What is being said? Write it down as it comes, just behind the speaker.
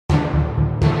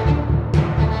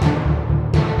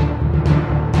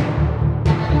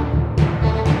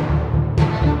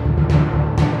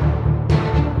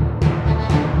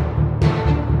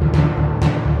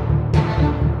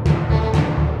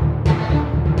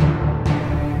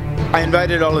I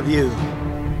invited all of you,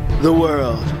 the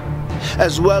world,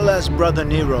 as well as Brother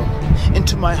Nero,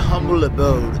 into my humble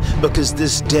abode because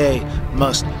this day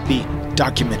must be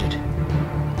documented.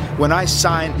 When I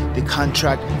signed the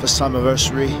contract for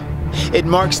Slammiversary, it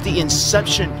marks the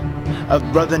inception of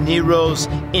Brother Nero's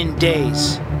end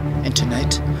days. And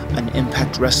tonight, on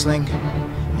Impact Wrestling,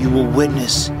 you will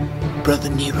witness Brother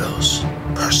Nero's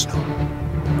personal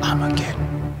Armageddon.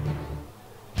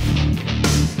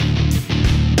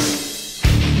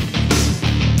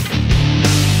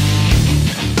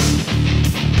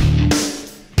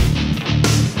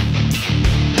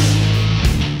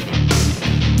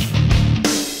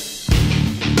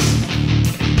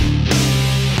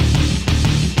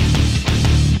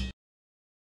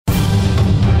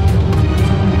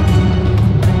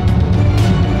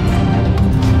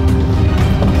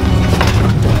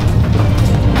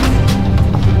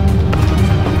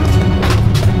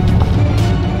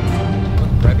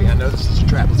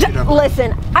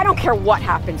 Listen, I don't care what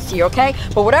happens to you, okay?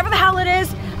 But whatever the hell it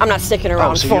is, I'm not sticking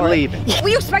around so for you're it. leaving? Will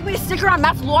you expect me to stick around?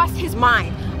 Matt's lost his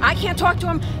mind. I can't talk to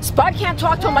him. Spud can't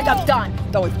talk to him. Like, I'm done.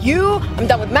 I'm done with you. I'm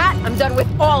done with Matt. I'm done with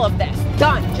all of this.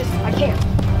 Done. Just, I can't.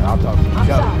 I'll talk to you. I'm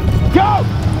done. Go!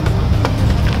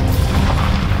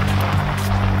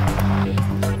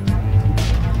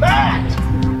 Matt!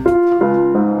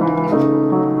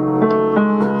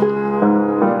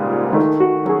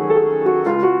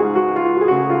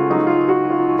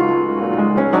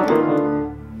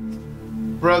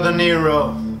 Brother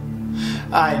Nero,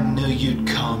 I knew you'd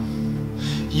come.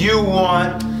 You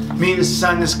want me to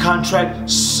sign this contract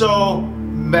so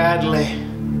badly.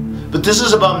 But this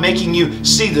is about making you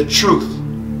see the truth.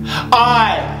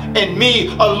 I and me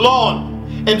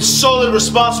alone am solely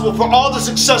responsible for all the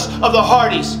success of the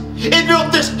Hardys. It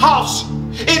built this house.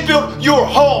 It built your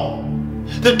home.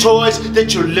 The toys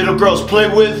that your little girls play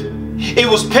with, it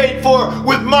was paid for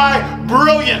with my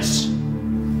brilliance.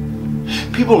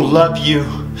 People love you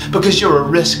because you're a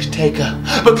risk taker,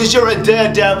 because you're a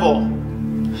daredevil.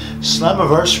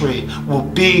 Slammiversary will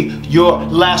be your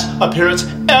last appearance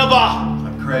ever.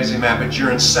 I'm crazy, Matt, but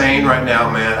you're insane right now,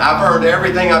 man. I've earned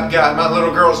everything I've got. My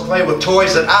little girls play with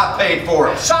toys that I paid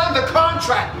for. Sign the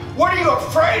contract. What are you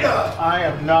afraid of? I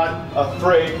am not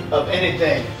afraid of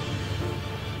anything.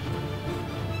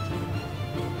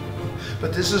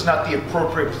 But this is not the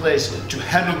appropriate place to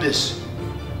handle this.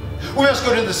 We must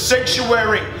go to the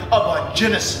sanctuary of our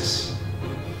Genesis.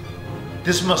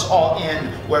 This must all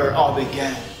end where it all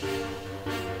began.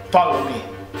 Follow me.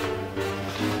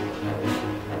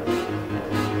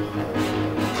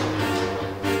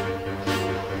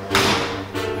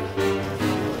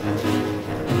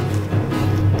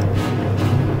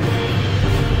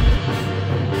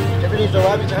 Everything's all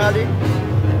right, Mr. Hardy?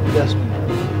 Yes, ma'am.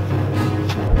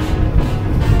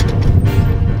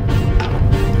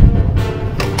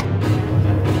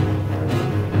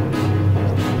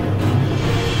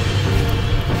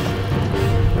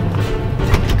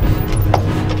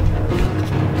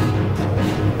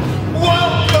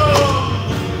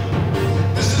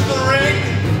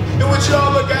 It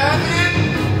all began in,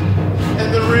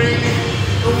 and the ring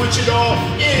in which it all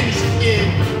ends in.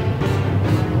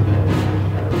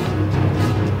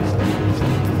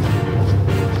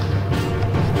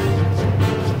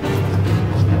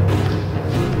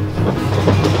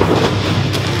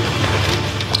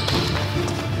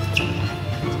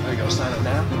 There you go, sign it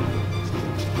now.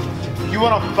 You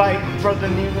want to fight, Brother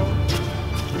Nero?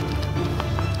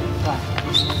 Fight.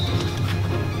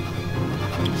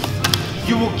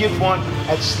 You will get one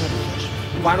at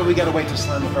Slammiversary. Why do we gotta wait till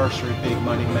Slammiversary, big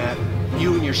money, Matt?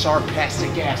 You and your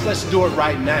sarcastic ass. Let's do it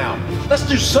right now. Let's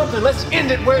do something. Let's end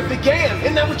it where it began.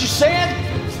 Isn't that what you said?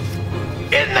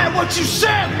 Isn't that what you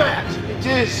said, Matt? It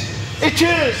is. It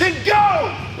is. Then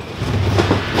go!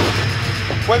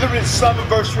 Whether it's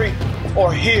Slammiversary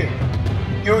or here,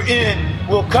 your end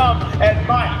will come at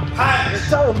my hand. It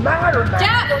don't matter, Matt.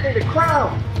 Jeff! You don't need a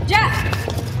crown. Jeff!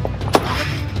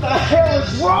 What the hell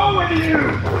is wrong with you?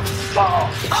 Oh.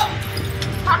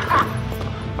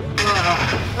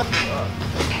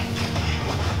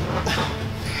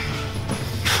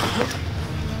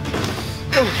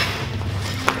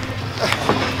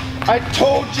 I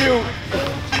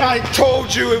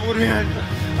told you it would end.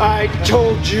 I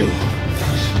told you.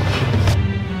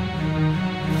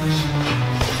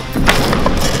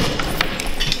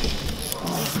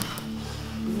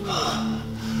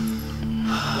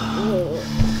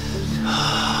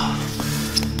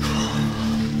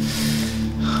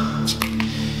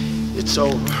 It's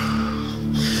over.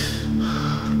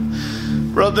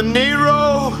 Brother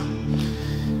Nero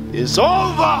is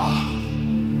over.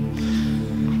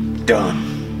 Done.